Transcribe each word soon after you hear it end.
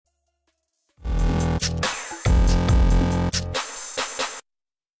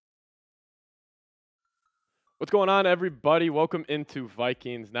What's going on, everybody? Welcome into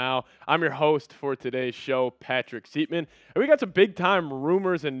Vikings Now. I'm your host for today's show, Patrick Seatman, and we got some big-time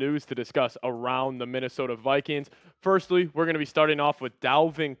rumors and news to discuss around the Minnesota Vikings. Firstly, we're going to be starting off with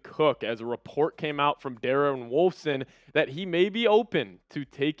Dalvin Cook, as a report came out from Darren Wolfson that he may be open to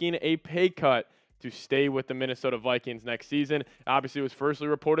taking a pay cut to stay with the Minnesota Vikings next season. Obviously, it was firstly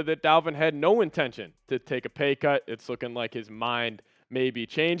reported that Dalvin had no intention to take a pay cut. It's looking like his mind may be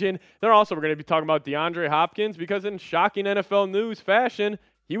changing. Then also, we're going to be talking about DeAndre Hopkins because in shocking NFL news fashion,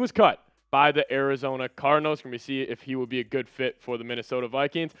 he was cut by the Arizona Cardinals. We're going to see if he will be a good fit for the Minnesota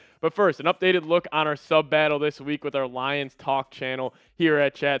Vikings. But first, an updated look on our sub battle this week with our Lions Talk channel here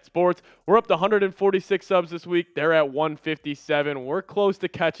at Chat Sports. We're up to 146 subs this week. They're at 157. We're close to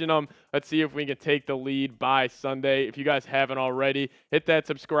catching them. Let's see if we can take the lead by Sunday. If you guys haven't already, hit that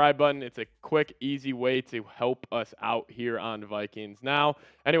subscribe button. It's a quick, easy way to help us out here on Vikings Now.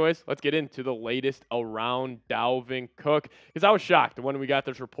 Anyways, let's get into the latest around Dalvin Cook, because I was shocked when we got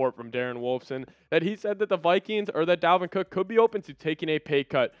this report from Darren Wolfson that he said that the Vikings, or that Dalvin Cook, could be open to taking a pay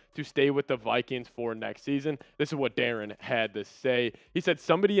cut to stay with the Vikings for next season. This is what Darren had to say. He said,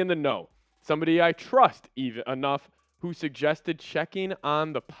 "Somebody in the know, somebody I trust even enough, who suggested checking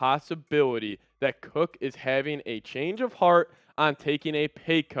on the possibility that Cook is having a change of heart on taking a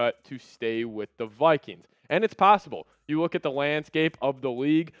pay cut to stay with the Vikings." And it's possible. You look at the landscape of the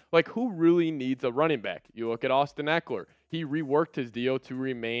league, like who really needs a running back? You look at Austin Eckler. He reworked his deal to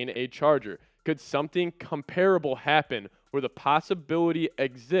remain a Charger. Could something comparable happen where the possibility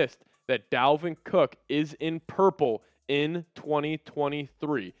exists that Dalvin Cook is in purple in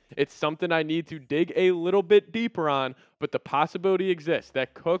 2023? It's something I need to dig a little bit deeper on, but the possibility exists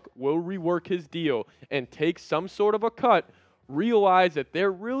that Cook will rework his deal and take some sort of a cut, realize that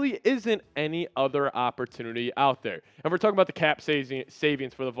there really isn't any other opportunity out there. And we're talking about the cap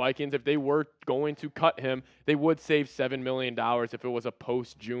savings for the Vikings. If they were going to cut him, they would save $7 million if it was a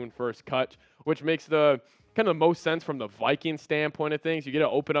post-June 1st cut, which makes the kind of the most sense from the Viking standpoint of things. You get to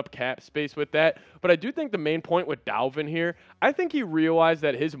open up cap space with that. But I do think the main point with Dalvin here, I think he realized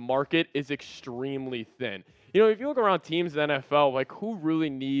that his market is extremely thin. You know, if you look around teams in the NFL, like who really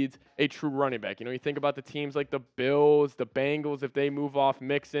needs a true running back? You know, you think about the teams like the Bills, the Bengals, if they move off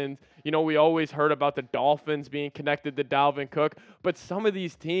Mixon. You know, we always heard about the Dolphins being connected to Dalvin Cook. But some of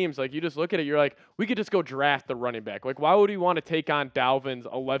these teams, like you just look at it, you're like, we could just go draft the running back. Like, why would we want to take on Dalvin's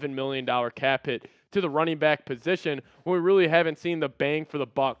 $11 million cap hit to the running back position when we really haven't seen the bang for the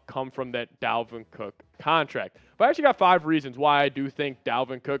buck come from that Dalvin Cook contract? But I actually got 5 reasons why I do think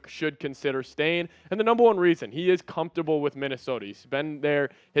Dalvin Cook should consider staying. And the number one reason, he is comfortable with Minnesota. He's been there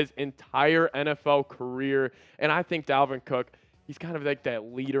his entire NFL career. And I think Dalvin Cook, he's kind of like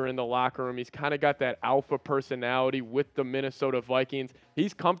that leader in the locker room. He's kind of got that alpha personality with the Minnesota Vikings.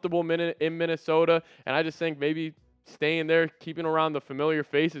 He's comfortable in Minnesota. And I just think maybe staying there, keeping around the familiar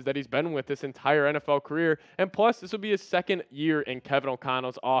faces that he's been with this entire NFL career. And plus, this will be his second year in Kevin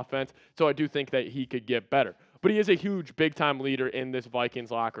O'Connell's offense, so I do think that he could get better. But he is a huge, big-time leader in this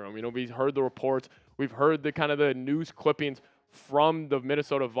Vikings locker room. You know, we've heard the reports. We've heard the kind of the news clippings from the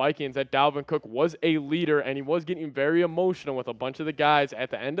Minnesota Vikings that Dalvin Cook was a leader, and he was getting very emotional with a bunch of the guys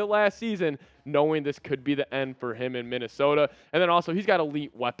at the end of last season, knowing this could be the end for him in Minnesota. And then also, he's got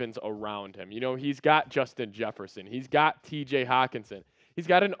elite weapons around him. You know, he's got Justin Jefferson. He's got TJ Hockenson. He's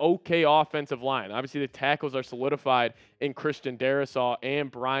got an okay offensive line. Obviously, the tackles are solidified in Christian Darrisaw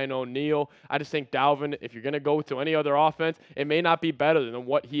and Brian O'Neill. I just think Dalvin, if you're going to go to any other offense, it may not be better than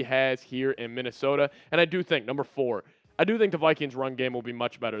what he has here in Minnesota. And I do think, number 4, I do think the Vikings' run game will be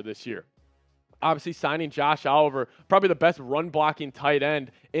much better this year. Obviously, signing Josh Oliver, probably the best run-blocking tight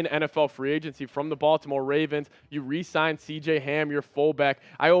end in NFL free agency from the Baltimore Ravens. You re-signed C.J. Ham, your fullback.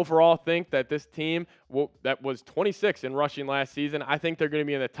 I overall think that this team that was 26 in rushing last season, I think they're going to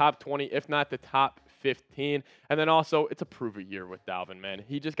be in the top 20, if not the top 15. And then also, it's a prove-it year with Dalvin, man.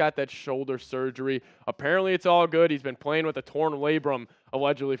 He just got that shoulder surgery. Apparently, it's all good. He's been playing with a torn labrum,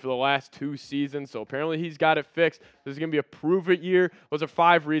 allegedly, for the last 2 seasons. So apparently, he's got it fixed. This is going to be a prove-it year. Those are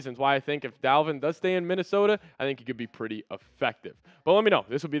 5 reasons why I think if Dalvin does stay in Minnesota, I think he could be pretty effective. But let me know.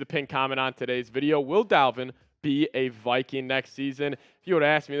 This will be the pinned comment on today's video. Will Dalvin be a Viking next season? If you would have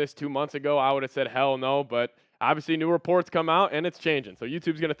asked me this 2 months ago, I would have said hell no, but obviously, new reports come out, and it's changing. So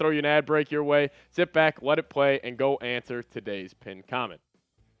YouTube's going to throw you an ad break your way. Sit back, let it play, and go answer today's pinned comment.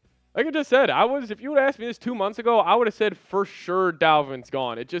 Like I just said, if you would have asked me this 2 months ago, I would have said for sure Dalvin's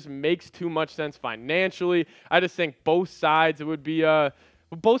gone. It just makes too much sense financially. I just think both sides would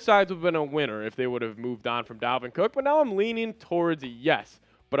have been a winner if they would have moved on from Dalvin Cook. But now I'm leaning towards yes.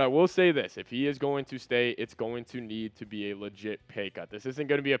 But I will say this, if he is going to stay, it's going to need to be a legit pay cut. This isn't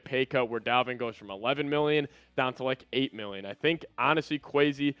going to be a pay cut where Dalvin goes from $11 million down to like $8 million. I think, honestly,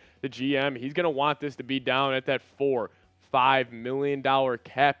 Kwesi, the GM, he's going to want this to be down at that $4-5 million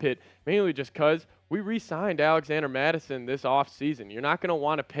cap hit, mainly just because we re-signed Alexander Mattison this offseason. You're not going to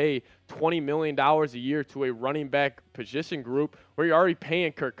want to pay $20 million a year to a running back position group where you're already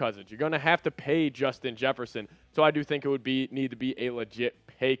paying Kirk Cousins. You're going to have to pay Justin Jefferson. So I do think it would need to be a legit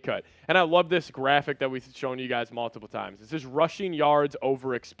pay cut. And I love this graphic that we've shown you guys multiple times. This is rushing yards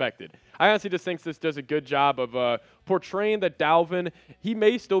over expected. I honestly just think this does a good job of portraying that Dalvin, he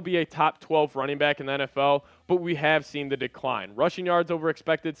may still be a top 12 running back in the NFL, but we have seen the decline. Rushing yards over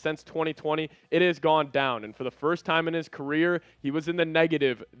expected since 2020, it has gone down. And for the first time in his career, he was in the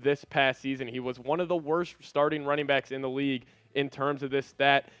negative this past season. He was one of the worst starting running backs in the league in terms of this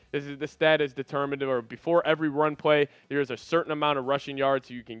stat. The stat is determined, or before every run play, there is a certain amount of rushing yards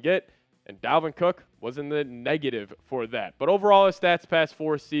you can get, and Dalvin Cook was in the negative for that. But overall, his stats past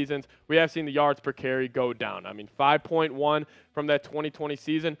 4 seasons, we have seen the yards per carry go down. I mean, 5.1 from that 2020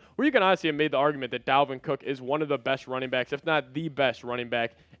 season, where you can honestly have made the argument that Dalvin Cook is one of the best running backs, if not the best running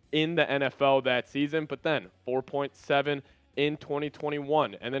back in the NFL that season. But then 4.7 in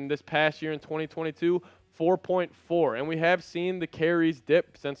 2021, and then this past year in 2022, 4.4, and we have seen the carries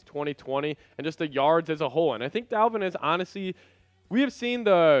dip since 2020 and just the yards as a whole. And I think Dalvin is honestly, we have seen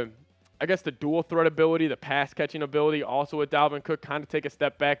the dual threat ability, the pass catching ability also with Dalvin Cook kind of take a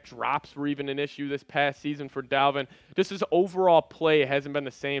step back. Drops were even an issue this past season for Dalvin. Just his overall play hasn't been the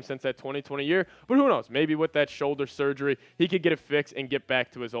same since that 2020 year, but who knows, maybe with that shoulder surgery, he could get it fixed and get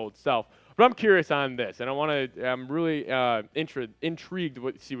back to his old self. But I'm curious on this, and I'm really intrigued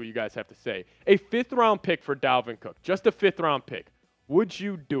to see what you guys have to say. A 5th-round pick for Dalvin Cook, just a 5th-round pick. Would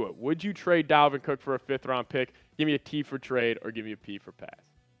you do it? Would you trade Dalvin Cook for a 5th-round pick? Give me a T for trade or give me a P for pass.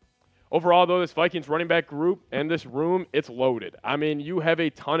 Overall, though, this Vikings running back group and this room, it's loaded. I mean, you have a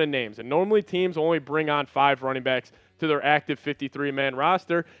ton of names, and normally teams only bring on 5 running backs to their active 53-man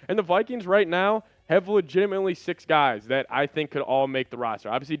roster, and the Vikings right now have legitimately 6 guys that I think could all make the roster.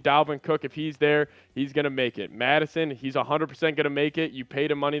 Obviously, Dalvin Cook, if he's there, he's going to make it. Madison, he's 100% going to make it. You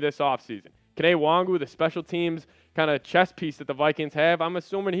paid him money this offseason. Kene Wangu, the special teams kind of chess piece that the Vikings have, I'm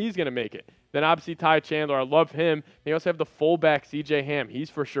assuming he's going to make it. Then obviously Ty Chandler, I love him. They also have the fullback C.J. Ham. He's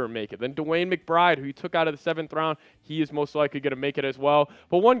for sure make it. Then Dwayne McBride, who you took out of the 7th round, he is most likely going to make it as well.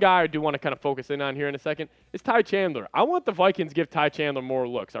 But one guy I do want to kind of focus in on here in a second is Ty Chandler. I want the Vikings to give Ty Chandler more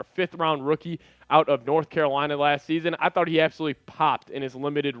looks. Our 5th-round rookie out of North Carolina last season, I thought he absolutely popped in his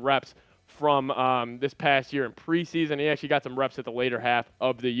limited reps from this past year in preseason. He actually got some reps at the later half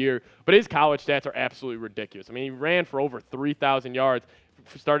of the year. But his college stats are absolutely ridiculous. I mean, he ran for over 3,000 yards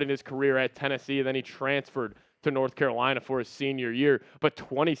starting his career at Tennessee, and then he transferred to North Carolina for his senior year. But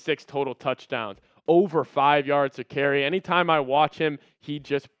 26 total touchdowns, over 5 yards to carry. Anytime I watch him, he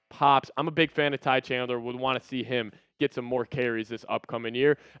just pops. I'm a big fan of Ty Chandler. Would want to see him get some more carries this upcoming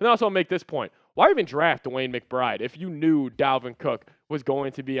year. And also I'll make this point. Why even draft Dwayne McBride if you knew Dalvin Cook was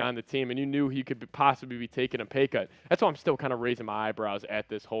going to be on the team and you knew he could possibly be taking a pay cut? That's why I'm still kind of raising my eyebrows at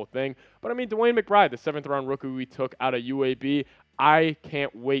this whole thing. But I mean, Dwayne McBride, the 7th-round rookie we took out of UAB, I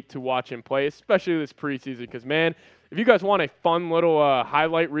can't wait to watch him play, especially this preseason, because, man, if you guys want a fun little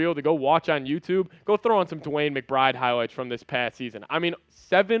highlight reel to go watch on YouTube, go throw on some Dwayne McBride highlights from this past season. I mean,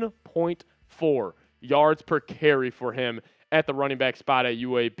 7.4 yards per carry for him at the running back spot at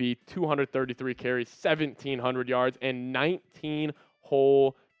UAB, 233 carries, 1,700 yards, and 19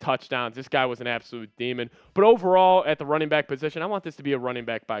 whole touchdowns. This guy was an absolute demon. But overall, at the running back position, I want this to be a running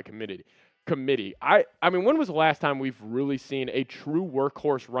back by committee. I mean, when was the last time we've really seen a true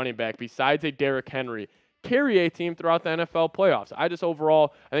workhorse running back besides a Derrick Henry carry a team throughout the NFL playoffs? I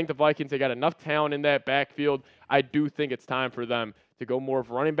think the Vikings, they got enough talent in that backfield. I do think it's time for them to go more of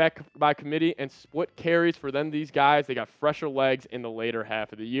running back by committee and split carries for them. These guys, they got fresher legs in the later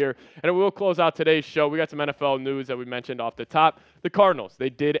half of the year. And we will close out today's show. We got some NFL news that we mentioned off the top. The Cardinals, they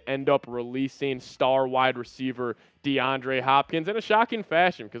did end up releasing star wide receiver DeAndre Hopkins in a shocking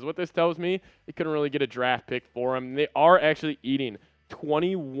fashion, because what this tells me, they couldn't really get a draft pick for him. They are actually eating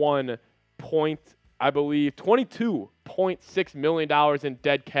 $22.6 million in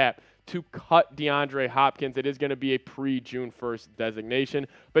dead cap to cut DeAndre Hopkins. It is going to be a pre-June 1st designation,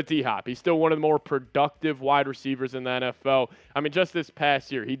 but D-Hop, he's still one of the more productive wide receivers in the NFL. I mean, just this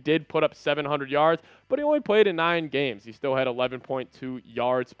past year, he did put up 700 yards, but he only played in 9 games. He still had 11.2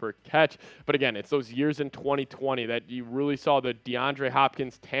 yards per catch. But again, it's those years in 2020 that you really saw the DeAndre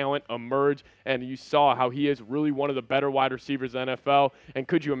Hopkins talent emerge, and you saw how he is really one of the better wide receivers in the NFL. And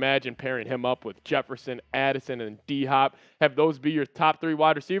could you imagine pairing him up with Jefferson, Addison, and D-Hop? Have those be your top 3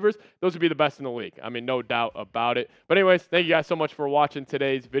 wide receivers? Those would be the best in the league. I mean, no doubt about it. But anyways, thank you guys so much for watching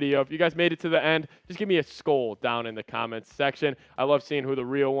today's video. If you guys made it to the end, just give me a skull down in the comments section. I love seeing who the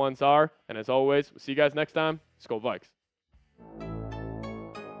real ones are. And as always, we'll see you guys next time. Skol Vikes.